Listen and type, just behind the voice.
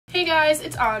Hey guys,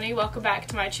 it's Ani. Welcome back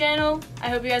to my channel. I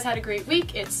hope you guys had a great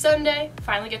week. It's Sunday.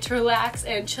 Finally get to relax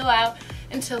and chill out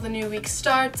until the new week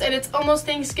starts, and it's almost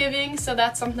Thanksgiving, so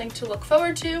that's something to look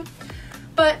forward to.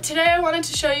 But today I wanted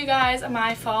to show you guys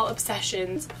my fall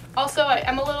obsessions. Also, I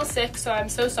am a little sick, so I'm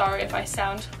so sorry if I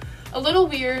sound a little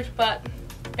weird, but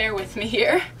bear with me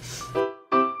here.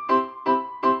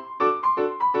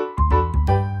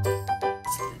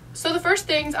 So the first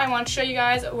things I want to show you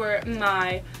guys were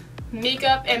my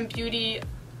makeup and beauty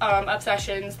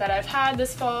obsessions that I've had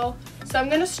this fall. So I'm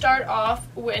going to start off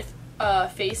with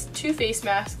two face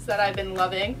masks that I've been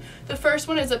loving. The first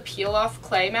one is a peel-off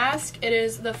clay mask. It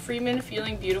is the Freeman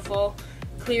Feeling Beautiful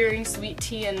Clearing Sweet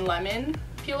Tea and Lemon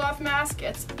peel-off mask.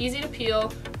 It's easy to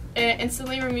peel and it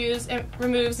instantly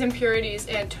removes impurities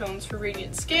and tones for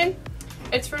radiant skin.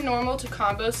 It's for normal to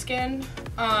combo skin.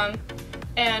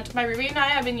 And my roommate and I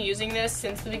have been using this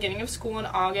since the beginning of school in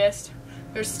August.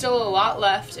 There's still a lot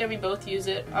left and we both use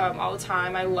it all the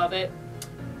time. I love it.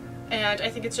 And I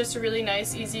think it's just a really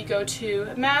nice, easy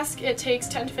go-to mask. It takes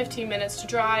 10 to 15 minutes to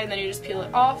dry and then you just peel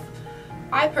it off.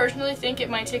 I personally think it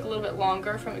might take a little bit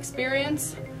longer from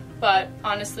experience, but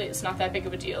honestly it's not that big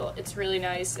of a deal. It's really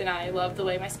nice and I love the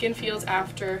way my skin feels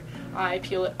after I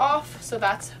peel it off, so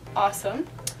that's awesome.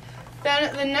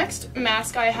 Then the next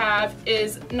mask I have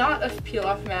is not a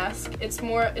peel-off mask. It's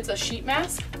a sheet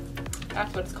mask.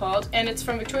 That's what it's called. And it's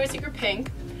from Victoria's Secret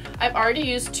Pink. I've already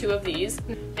used 2 of these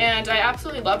and I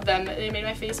absolutely love them. They made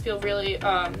my face feel really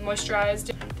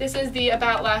moisturized. This is the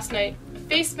About Last Night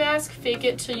face mask, Fake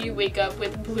It Till You Wake Up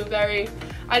with Blueberry.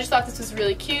 I just thought this was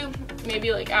really cute.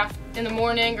 Maybe like in the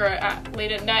morning or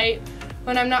late at night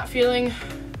when I'm not feeling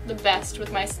the best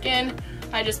with my skin.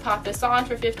 I just pop this on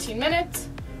for 15 minutes.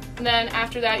 And then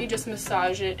after that you just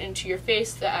massage it into your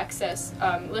face, the excess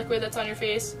liquid that's on your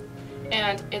face,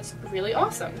 and it's really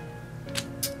awesome.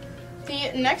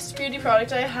 The next beauty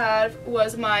product I had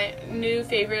was my new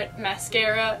favorite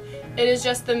mascara. It is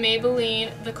just the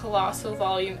Maybelline The Colossal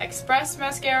Volume Express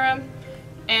Mascara,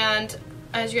 and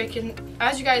as you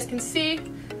guys can see,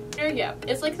 yeah,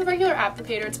 it's like the regular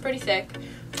applicator. It's pretty thick.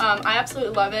 I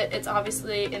absolutely love it. It's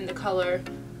obviously in the color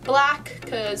black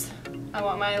because I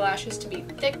want my lashes to be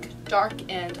thick, dark,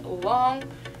 and long,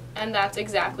 and that's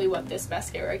exactly what this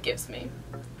mascara gives me.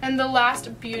 And the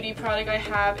last beauty product I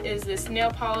have is this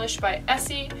nail polish by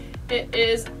Essie. It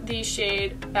is the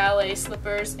shade Ballet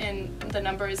Slippers and the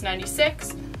number is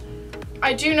 96.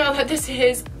 I do know that this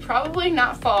is probably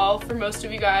not fall for most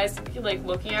of you guys. Like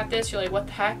looking at this, you're like, what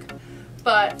the heck?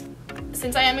 But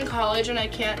since I am in college and I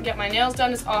can't get my nails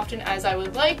done as often as I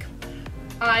would like,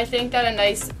 I think that a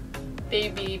nice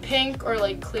baby pink or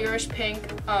like clearish pink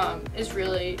is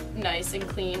really nice and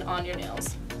clean on your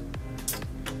nails.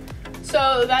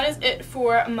 So that is it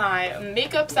for my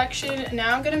makeup section.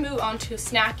 Now I'm going to move on to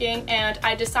snacking, and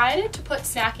I decided to put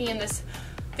snacking in this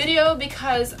video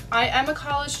because I am a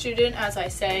college student, as I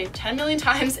say 10 million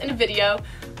times in a video,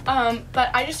 but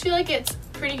I just feel like it's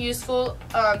pretty useful.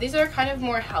 These are kind of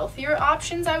more healthier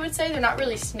options, I would say. They're not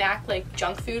really snack like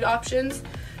junk food options,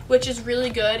 which is really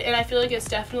good, and I feel like it's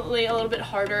definitely a little bit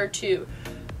harder to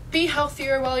be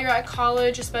healthier while you're at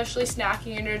college, especially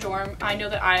snacking in your dorm. I know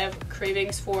that I have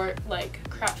cravings for like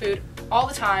crap food all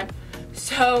the time,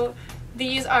 so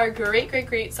these are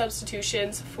great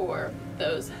substitutions for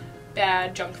those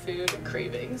bad junk food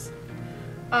cravings.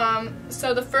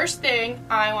 So the first thing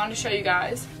I want to show you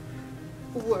guys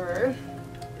were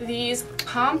these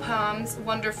Pom Poms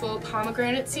Wonderful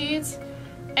Pomegranate Seeds.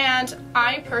 And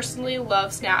I personally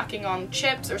love snacking on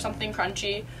chips or something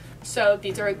crunchy, so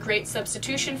these are a great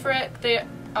substitution for it. They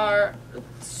are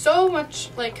so much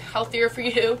like healthier for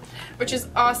you, which is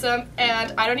awesome,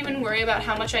 and I don't even worry about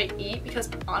how much I eat because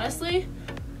honestly,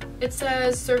 it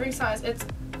says serving size, it's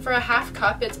for a half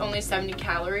cup, it's only 70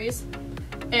 calories,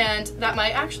 and that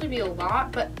might actually be a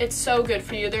lot, but it's so good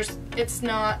for you. It's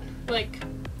not like,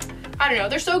 I don't know,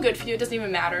 they're so good for you, it doesn't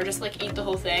even matter, just like eat the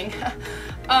whole thing.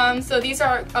 So these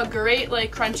are a great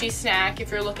like crunchy snack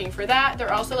if you're looking for that.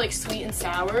 They're also like sweet and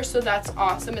sour, so that's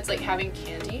awesome. It's like having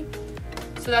candy.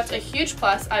 So that's a huge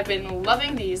plus. I've been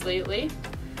loving these lately.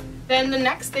 Then the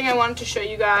next thing I wanted to show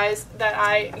you guys that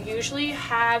I usually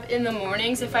have in the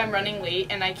mornings if I'm running late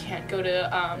and I can't go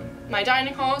to my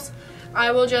dining halls,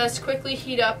 I will just quickly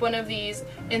heat up one of these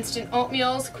instant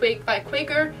oatmeals by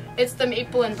Quaker. It's the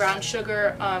maple and brown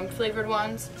sugar flavored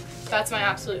ones. That's my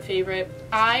absolute favorite.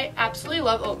 I absolutely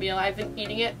love oatmeal. I've been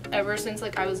eating it ever since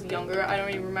like I was younger. I don't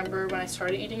even remember when I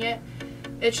started eating it.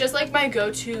 It's just like my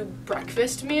go-to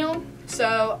breakfast meal.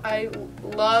 So I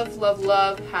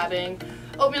love having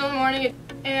oatmeal in the morning.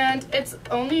 and it's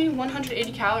only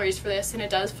 180 calories for this, and it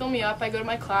does fill me up. I go to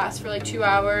my class for like 2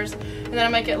 hours, and then I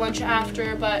might get lunch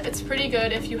after, but it's pretty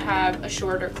good if you have a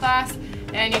shorter class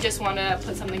and you just want to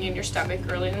put something in your stomach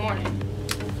early in the morning.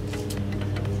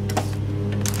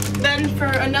 Then for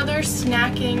another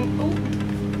snacking,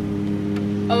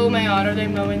 oh my god, are they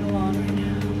mowing the lawn right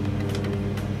now?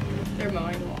 They're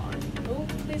mowing the lawn. Oh,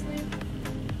 please leave.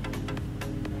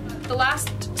 The last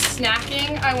snack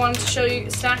thing that I wanted to show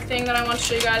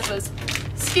you guys was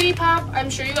Skinny Pop. I'm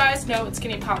sure you guys know what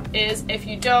Skinny Pop is. If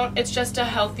you don't, it's just a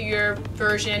healthier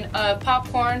version of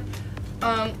popcorn.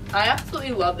 I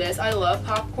absolutely love this. I love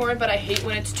popcorn, but I hate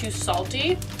when it's too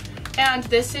salty. And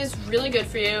this is really good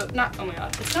for you. Oh my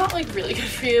god, it's not like really good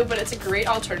for you, but it's a great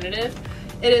alternative.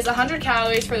 It is 100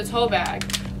 calories for this whole bag,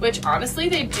 which honestly,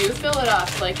 they do fill it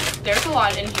up. Like, there's a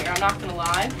lot in here, I'm not gonna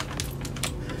lie.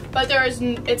 But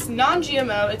it's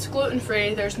non-GMO, it's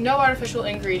gluten-free, there's no artificial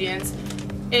ingredients.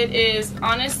 It is,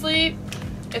 honestly,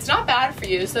 it's not bad for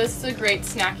you, so this is a great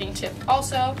snacking tip.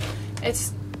 Also,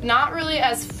 it's not really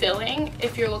as filling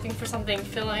if you're looking for something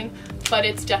filling, but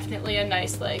it's definitely a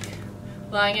nice, like,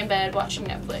 lying in bed watching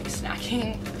Netflix,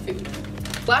 snacking food.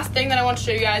 Last thing that I want to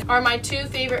show you guys are my 2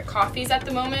 favorite coffees at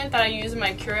the moment that I use in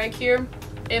my Keurig here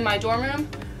in my dorm room.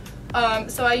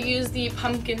 So I use the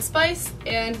pumpkin spice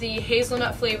and the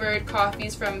hazelnut flavored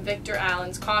coffees from Victor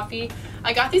Allen's Coffee.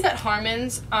 I got these at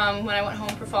Harmon's when I went home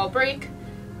for fall break.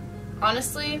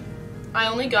 Honestly, I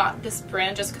only got this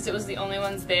brand just because it was the only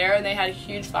ones there, and they had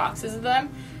huge boxes of them,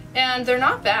 and they're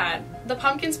not bad. The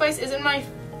pumpkin spice isn't my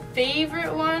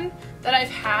favorite one that I've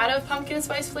had of pumpkin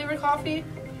spice flavored coffee,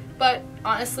 but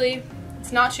honestly,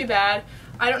 it's not too bad.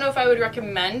 I don't know if I would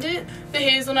recommend it. The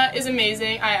hazelnut is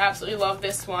amazing. I absolutely love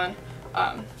this one,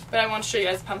 but I want to show you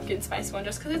guys the pumpkin spice one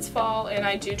just because it's fall and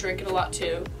I do drink it a lot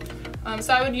too.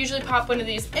 So I would usually pop one of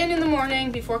these in the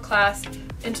morning before class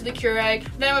into the Keurig.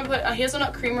 Then I would put a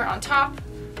hazelnut creamer on top.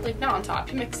 Like, not on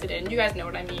top, you mix it in. You guys know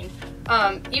what I mean.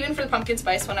 Even for the pumpkin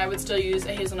spice one, I would still use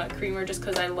a hazelnut creamer just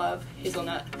because I love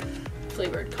hazelnut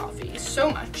flavored coffee so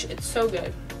much. It's so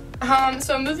good.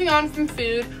 So moving on from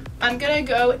food, I'm gonna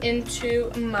go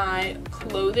into my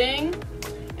clothing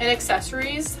and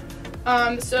accessories.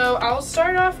 So I'll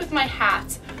start off with my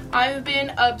hats. I've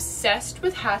been obsessed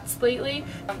with hats lately.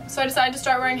 So I decided to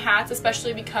start wearing hats,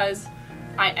 especially because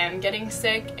I am getting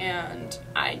sick and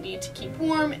I need to keep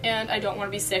warm, and I don't want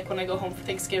to be sick when I go home for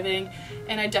Thanksgiving,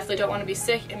 and I definitely don't want to be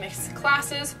sick in mixed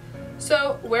classes.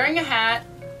 So wearing a hat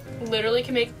literally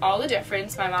can make all the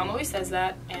difference. My mom always says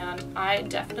that, and I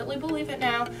definitely believe it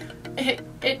now.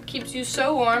 It keeps you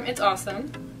so warm. It's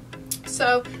awesome.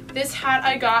 So this hat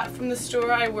I got from the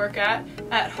store I work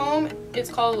at home. It's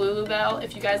called Lulubelle.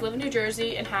 If you guys live in New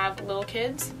Jersey and have little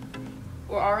kids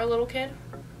or are a little kid,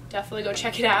 definitely go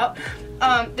check it out.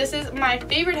 This is my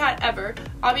favorite hat ever.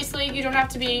 Obviously, you don't have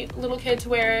to be a little kid to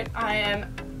wear it. I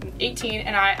am 18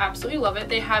 and I absolutely love it.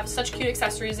 They have such cute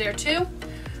accessories there too.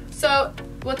 So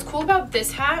what's cool about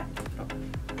this hat,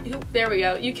 there we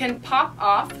go, you can pop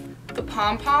off the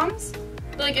pom-poms.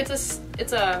 Like, it's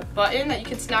a button that you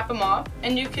can snap them off,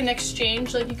 and you can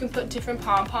exchange, like, you can put different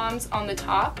pom-poms on the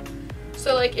top.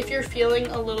 So like, if you're feeling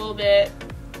a little bit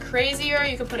crazier,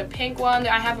 you can put a pink one.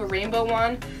 I have a rainbow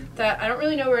one that I don't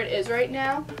really know where it is right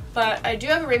now, but I do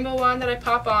have a rainbow one that I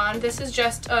pop on. This is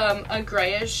just a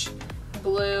grayish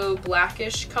blue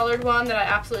blackish colored one that I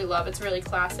absolutely love. It's really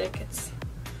classic. It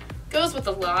goes with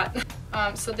a lot.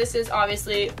 So this is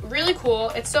obviously really cool.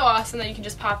 It's so awesome that you can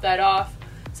just pop that off.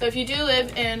 So if you do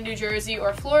live in New Jersey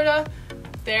or Florida,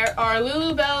 there are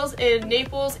Lulubelles in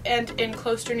Naples and in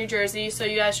Closter, New Jersey, so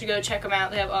you guys should go check them out.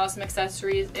 They have awesome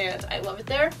accessories and I love it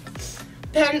there.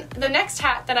 Then the next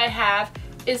hat that I have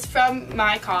is from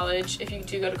my college. If you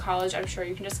do go to college, I'm sure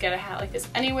you can just get a hat like this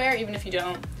anywhere, even if you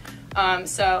don't.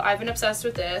 So I've been obsessed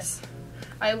with this.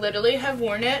 I literally have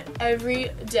worn it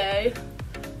every day.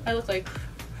 I look like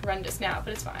horrendous now,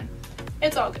 but it's fine.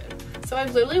 It's all good. So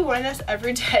I've literally worn this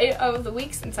every day of the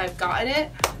week since I've gotten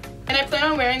it. And I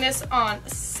plan on wearing this on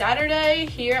Saturday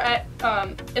here at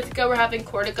Ithaca. We're having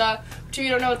Cortica, which if you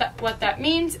don't know what that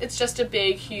means, it's just a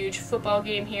big, huge football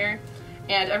game here.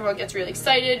 And everyone gets really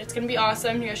excited. It's going to be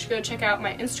awesome. You guys should go check out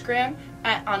my Instagram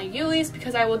at aniyuelys,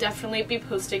 because I will definitely be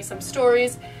posting some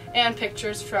stories and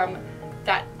pictures from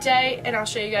that day. And I'll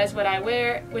show you guys what I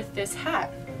wear with this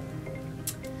hat.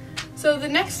 So the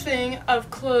next thing of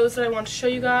clothes that I want to show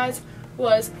you guys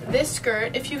was this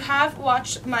skirt. If you have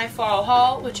watched my fall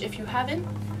haul, which if you haven't,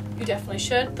 you definitely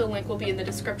should. The link will be in the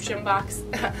description box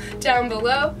down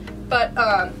below. But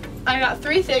I got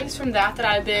 3 things from that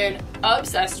I've been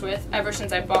obsessed with ever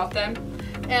since I bought them.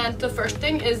 And the first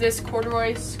thing is this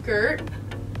corduroy skirt.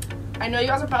 I know you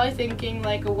guys are probably thinking,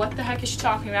 like, what the heck is she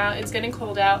talking about? It's getting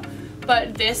cold out.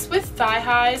 But this with thigh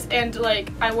highs, and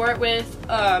like I wore it with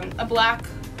a black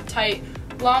tight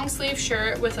long sleeve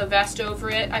shirt with a vest over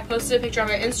it. I posted a picture on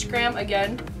my Instagram.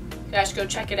 Again, you guys should go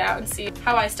check it out and see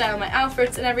how I style my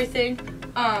outfits and everything.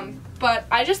 But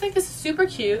I just think this is super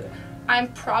cute.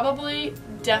 I'm probably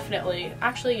definitely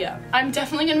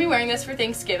gonna be wearing this for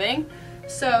Thanksgiving.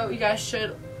 So you guys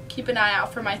should keep an eye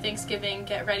out for my Thanksgiving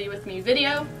get ready with me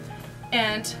video.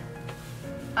 And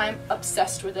I'm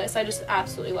obsessed with this. I just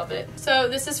absolutely love it. So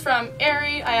this is from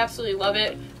Aerie. I absolutely love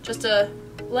it. Just a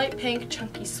light pink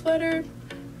chunky sweater,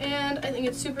 and I think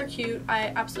it's super cute.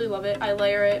 I absolutely love it. I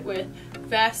layer it with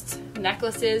vests,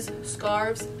 necklaces,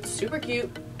 scarves. Super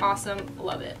cute, awesome,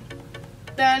 love it.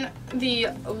 Then the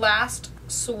last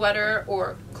sweater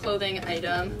or clothing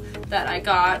item that I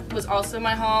got was also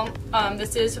my haul.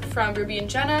 This is from Ruby and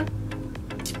Jenna,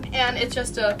 and it's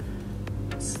just a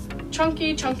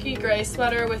chunky gray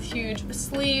sweater with huge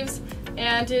sleeves,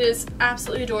 and it is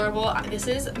absolutely adorable. This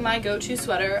is my go-to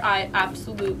sweater. I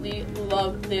absolutely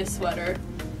love this sweater.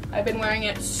 I've been wearing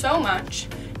it so much,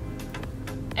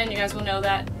 and you guys will know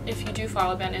that if you do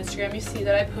follow me on Instagram, you see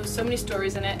that I post so many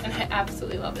stories in it, and I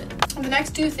absolutely love it. The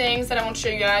next two things that I want to show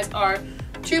you guys are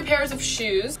two pairs of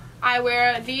shoes. I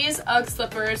wear these UGG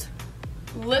slippers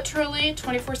literally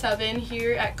 24/7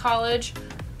 here at college.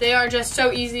 They are just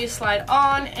so easy to slide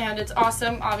on, and it's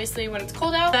awesome, obviously, when it's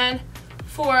cold out. Then,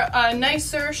 for a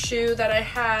nicer shoe that I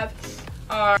have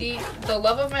are the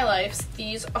love of my life.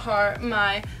 These are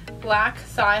my black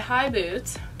thigh-high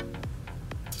boots.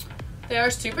 They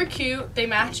are super cute. They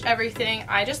match everything.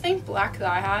 I just think black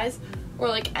thigh-highs, or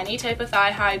like any type of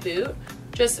thigh-high boot,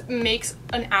 just makes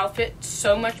an outfit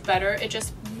so much better. It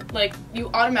just, like,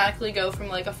 you automatically go from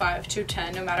like a 5 to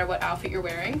 10 no matter what outfit you're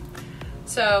wearing.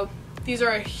 So these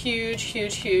are a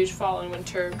huge fall and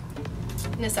winter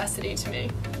necessity to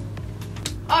me.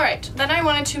 Alright, then I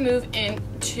wanted to move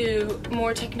into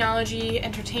more technology,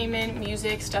 entertainment,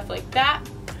 music, stuff like that.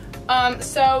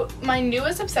 So my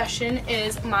newest obsession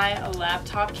is my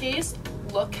laptop case.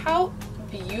 Look how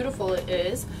beautiful it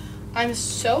is. I'm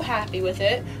so happy with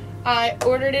it. I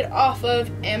ordered it off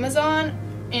of Amazon,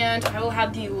 and I will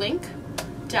have the link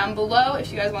down below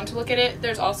if you guys want to look at it.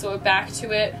 There's also a back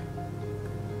to it,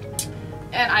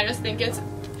 and I just think it's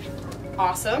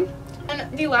awesome.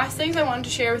 And the last things I wanted to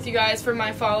share with you guys for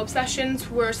my fall obsessions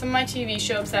were some of my TV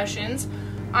show obsessions.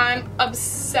 I'm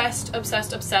obsessed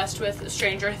with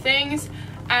Stranger Things.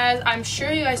 As I'm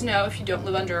sure you guys know if you don't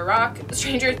live under a rock,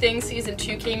 Stranger Things season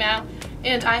 2 came out,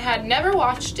 and I had never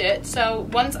watched it, so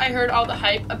once I heard all the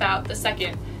hype about the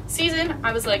second season,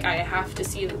 I was like, I have to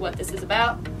see what this is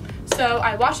about. So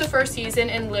I watched the first season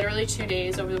in literally 2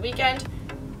 days over the weekend.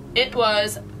 It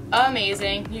was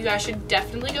amazing. You guys should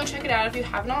definitely go check it out if you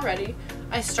haven't already.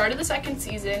 I started the second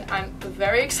season. I'm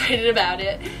very excited about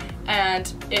it,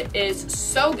 and it is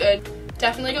so good.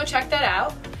 Definitely go check that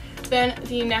out. Then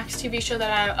the next TV show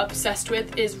that I'm obsessed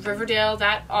with is Riverdale.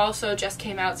 That also just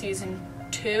came out season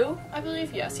 2, I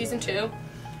believe. Yeah, season 2.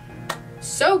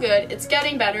 So good. It's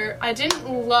getting better. I didn't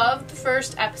love the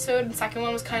first episode, and the second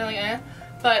one was kind of like eh,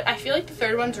 but I feel like the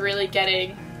third one's really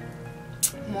getting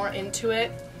more into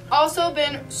it. Also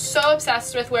been so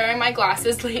obsessed with wearing my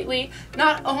glasses lately,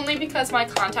 not only because my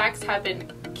contacts have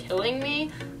been killing me,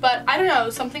 but I don't know,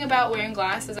 something about wearing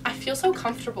glasses. I feel so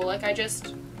comfortable. Like I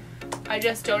just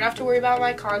don't have to worry about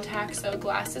my contacts, so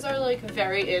glasses are like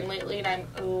very in lately, and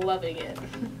I'm loving it.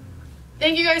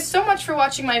 Thank you guys so much for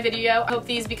watching my video. I hope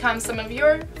these become some of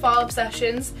your fall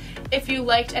obsessions. If you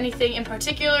liked anything in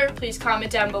particular, please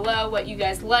comment down below what you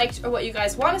guys liked or what you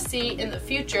guys want to see in the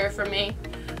future from me.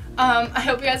 I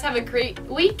hope you guys have a great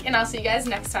week, and I'll see you guys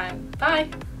next time. Bye!